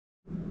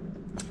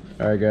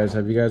Alright guys,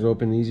 have you guys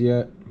opened these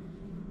yet?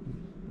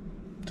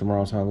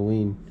 Tomorrow's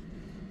Halloween.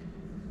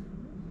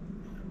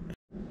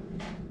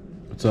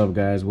 What's up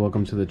guys,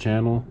 welcome to the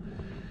channel.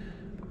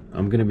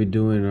 I'm gonna be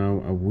doing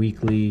a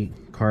weekly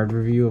card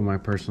review of my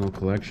personal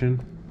collection.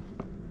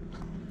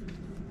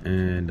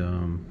 And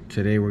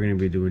today we're gonna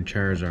be doing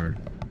Charizard.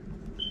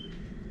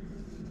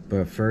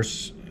 But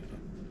first,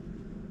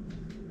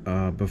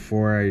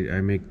 before I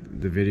make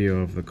the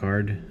video of the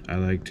card, I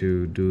like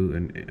to do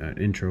an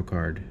intro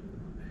card.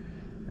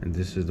 And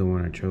this is the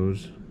one I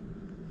chose.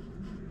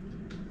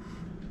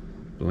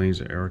 Blaine's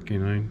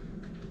Arcanine.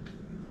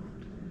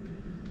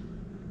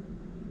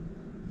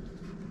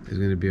 It's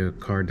gonna be a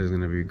card that's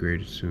gonna be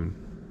graded soon.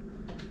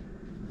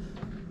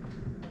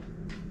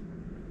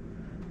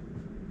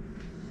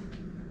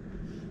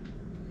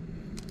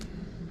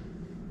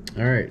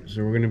 Alright,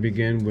 so we're gonna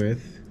begin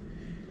with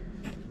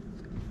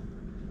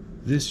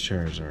this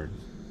Charizard.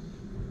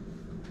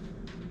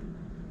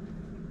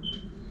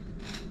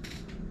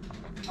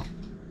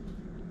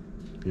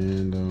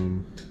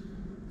 And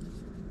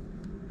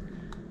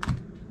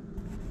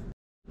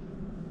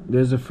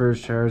there's the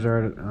first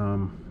Charizard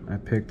I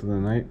picked of the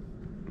night.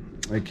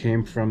 It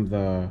came from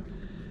the,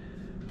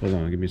 hold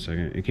on, give me a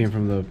second. It came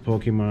from the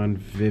Pokemon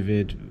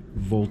Vivid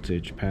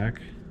Voltage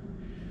pack.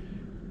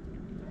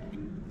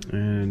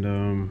 And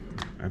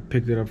I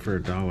picked it up for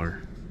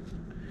 $1.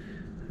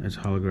 It's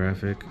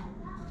holographic.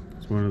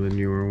 It's one of the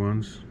newer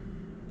ones.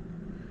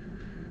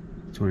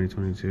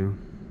 2022.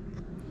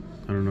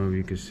 I don't know if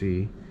you can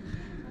see,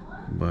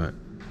 but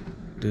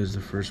there's the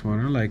first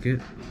one. I like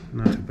it.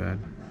 Not too bad.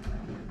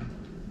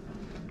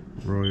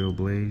 Royal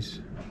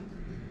Blaze.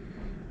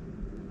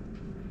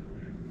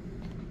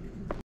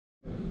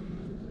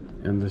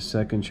 And the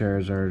second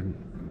Charizard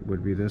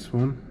would be this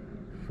one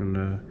from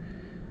the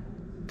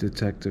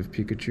Detective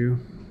Pikachu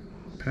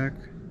pack.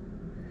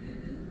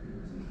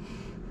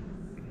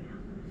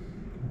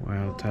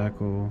 Wild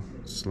Tackle,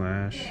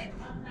 Slash.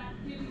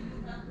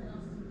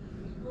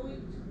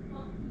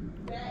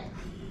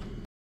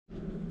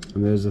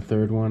 And there's the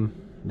third one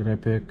that I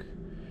pick.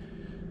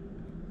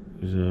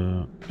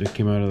 It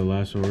came out of the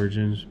Last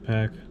Origins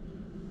pack.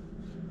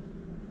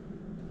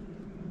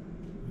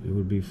 It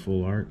would be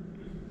full art,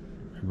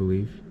 I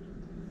believe.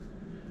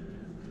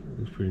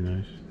 Looks pretty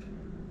nice.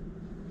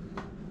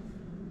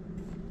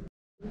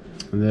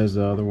 And there's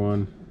the other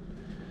one,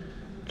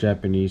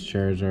 Japanese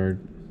Charizard.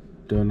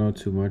 Don't know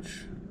too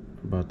much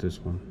about this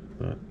one,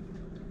 but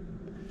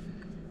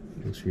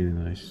it looks really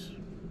nice.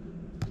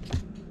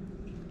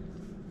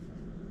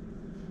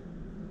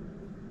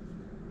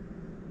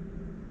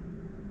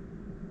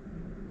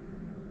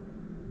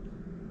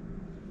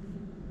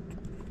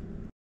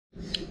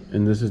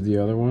 And this is the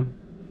other one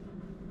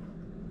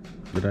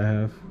that I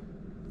have.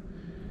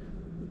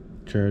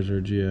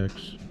 Charizard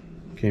GX.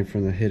 Came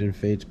from the Hidden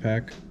Fates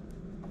pack.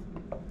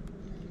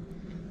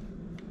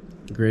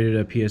 Graded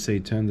at PSA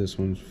 10. This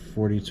one's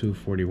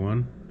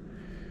 42/41.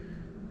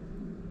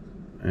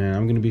 And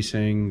I'm going to be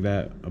saying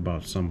that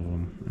about some of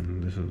them.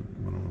 And this is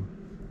one of them.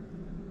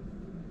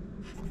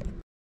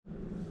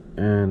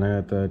 And I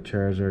got the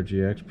Charizard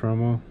GX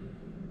promo.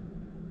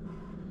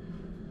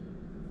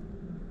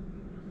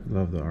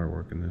 Love the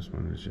artwork in this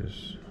one. It's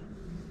just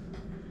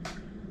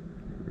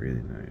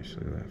really nice.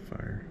 Look at that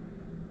fire.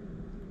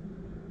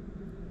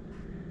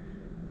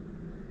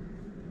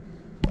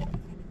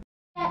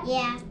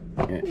 Yeah.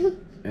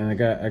 And I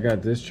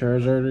got this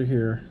Charizard right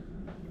here.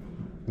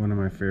 One of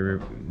my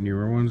favorite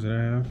newer ones that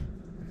I have.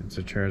 It's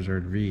a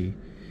Charizard V.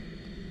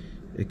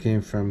 It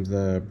came from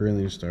the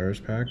Brilliant Stars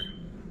pack.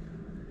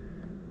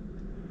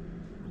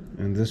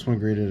 And this one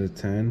graded a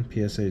 10.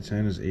 PSA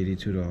 10 is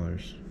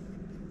 $82.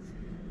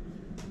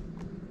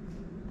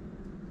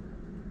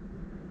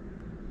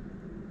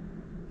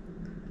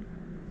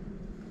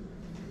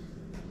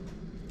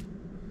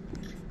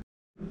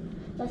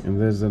 And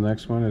there's the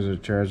next one, is a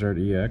Charizard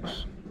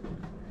EX.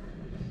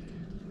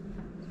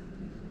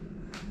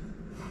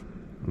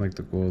 I like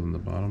the gold in the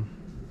bottom.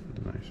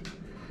 Nice.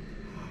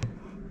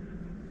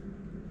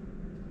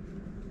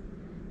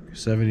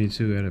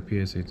 72 out of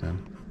PSA 10.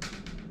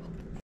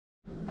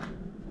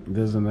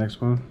 There's the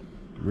next one.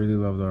 Really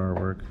love the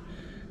artwork.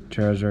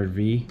 Charizard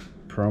V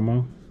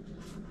promo.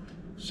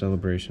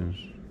 Celebrations.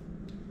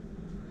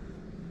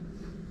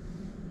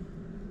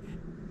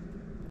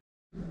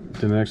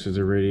 The next is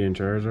a Radiant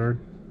Charizard.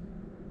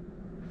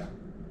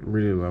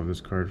 Really love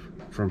this card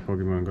from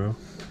Pokemon Go.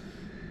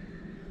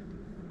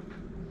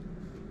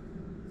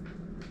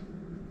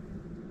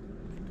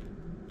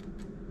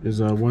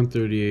 Is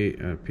 138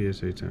 at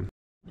PSA 10.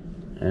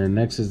 And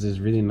next is this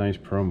really nice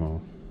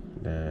promo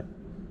that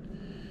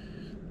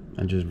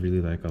I just really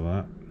like a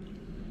lot.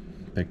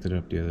 Picked it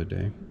up the other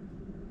day.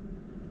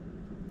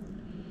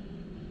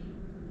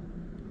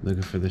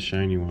 Looking for the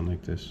shiny one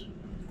like this.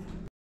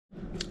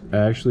 I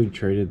actually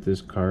traded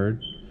this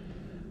card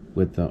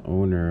with the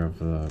owner of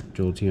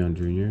Jolteon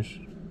Jr.'s,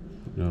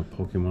 the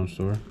Pokemon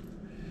store.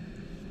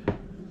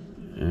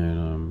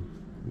 And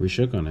we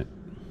shook on it.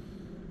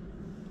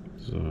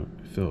 So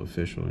it felt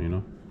official, you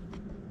know.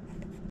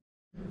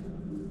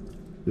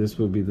 This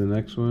will be the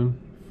next one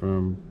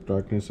from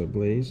Darkness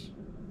Ablaze.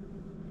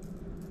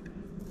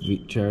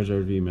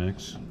 Charizard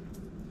VMAX.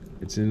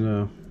 It's in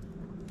a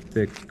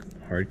thick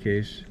hard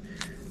case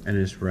and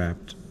it's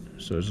wrapped,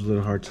 so it's a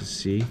little hard to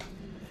see,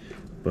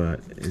 but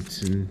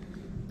it's in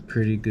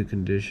pretty good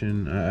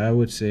condition. I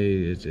would say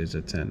it's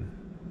a 10,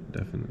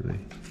 definitely,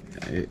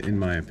 in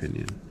my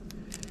opinion.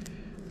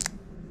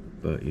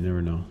 But you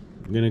never know.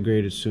 I'm gonna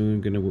grade it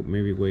soon. Gonna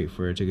maybe wait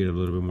for it to get a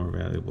little bit more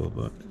valuable,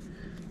 but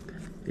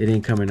it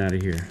ain't coming out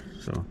of here.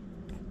 So,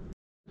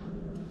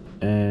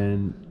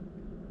 and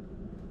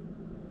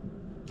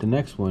the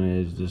next one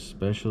is the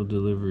special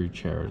delivery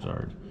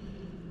Charizard,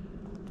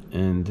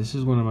 and this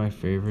is one of my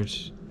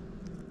favorites.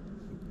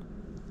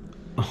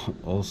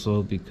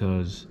 Also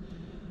because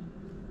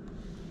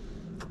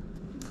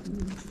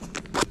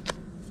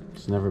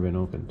it's never been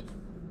opened,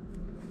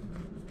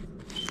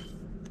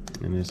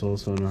 and it's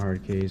also in a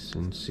hard case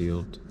and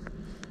sealed,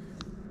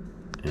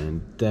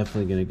 and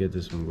definitely gonna get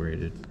this one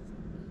graded.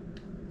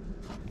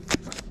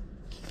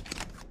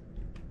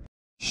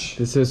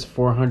 This is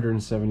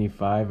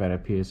 $475 at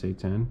a PSA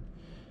 10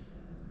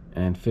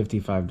 and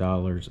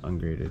 $55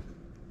 ungraded,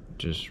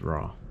 just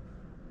raw.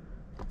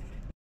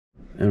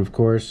 And of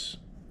course,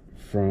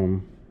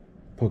 from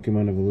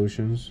Pokemon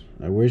Evolutions,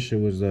 I wish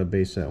it was the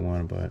base set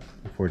one, but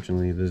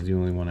unfortunately this is the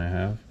only one I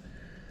have.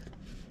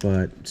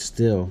 But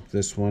still,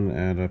 this one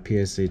at a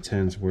PSA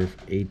 10 is worth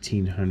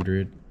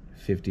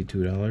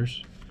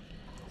 $1,852.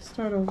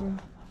 Start over.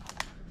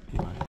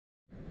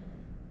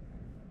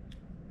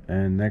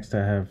 And next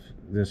I have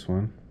this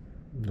one,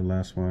 the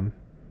last one,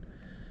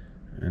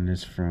 and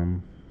it's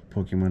from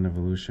Pokemon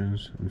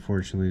Evolutions.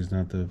 Unfortunately, it's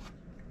not the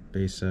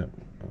base set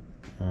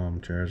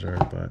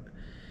Charizard, but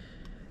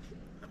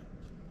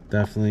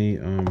definitely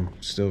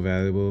still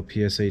valuable.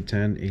 PSA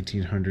 10,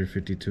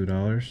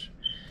 $1,852,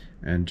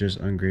 and just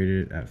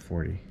ungraded at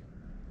 40.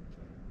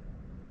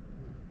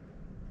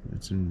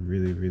 It's in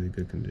really, really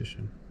good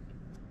condition.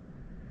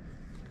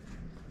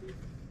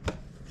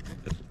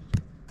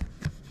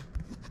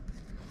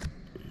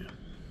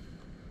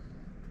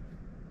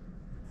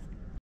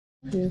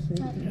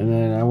 And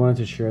then I wanted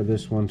to share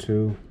this one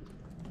too.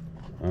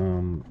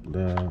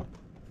 The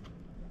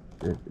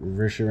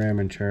Reshiram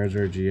and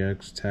Charizard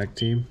GX tag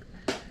team.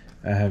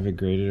 I have it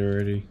graded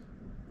already.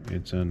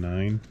 It's a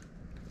 9.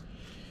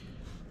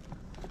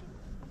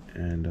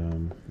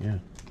 And yeah,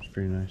 it's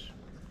pretty nice.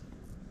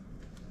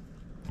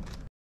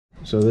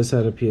 So this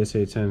had a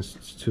PSA 10, it's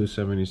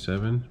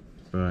 $277,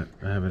 but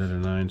I have it at a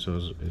 9, so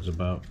it's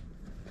about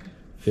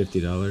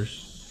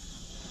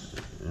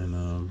 $50. And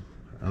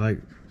I like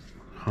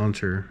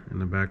Haunter in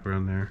the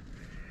background there,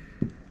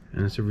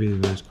 and it's a really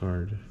nice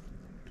card,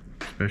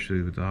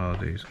 especially with the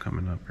holidays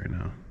coming up right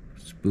now.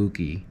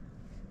 Spooky.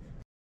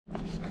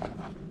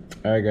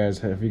 Alright guys,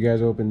 have you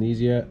guys opened these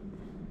yet?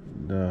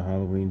 The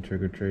Halloween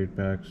trick-or-treat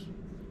packs.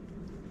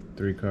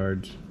 3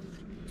 cards.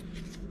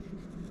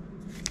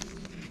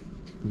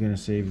 I'm gonna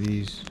save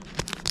these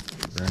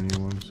brand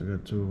new ones. I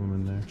got 2 of them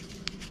in there.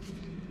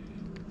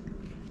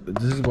 But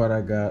this is what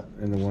I got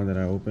in the one that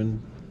I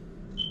opened.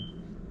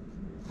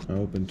 I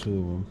opened 2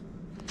 of them.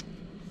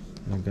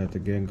 I got the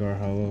Gengar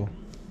Hollow,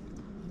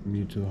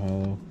 Mewtwo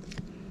Hollow,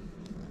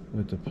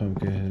 with the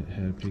pumpkin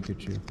head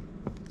Pikachu.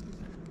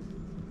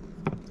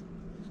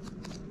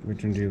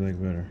 Which one do you like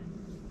better?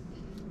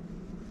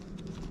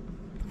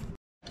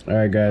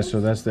 Alright guys, so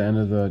that's the end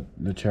of the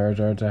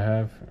Charizards I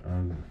have.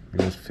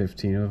 It was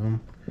 15 of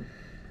them.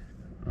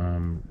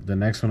 The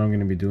next one I'm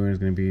going to be doing is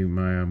going to be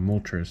my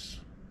Moltres.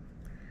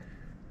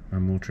 My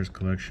Moltres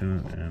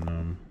collection.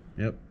 And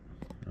yep,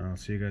 I'll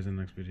see you guys in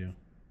the next video.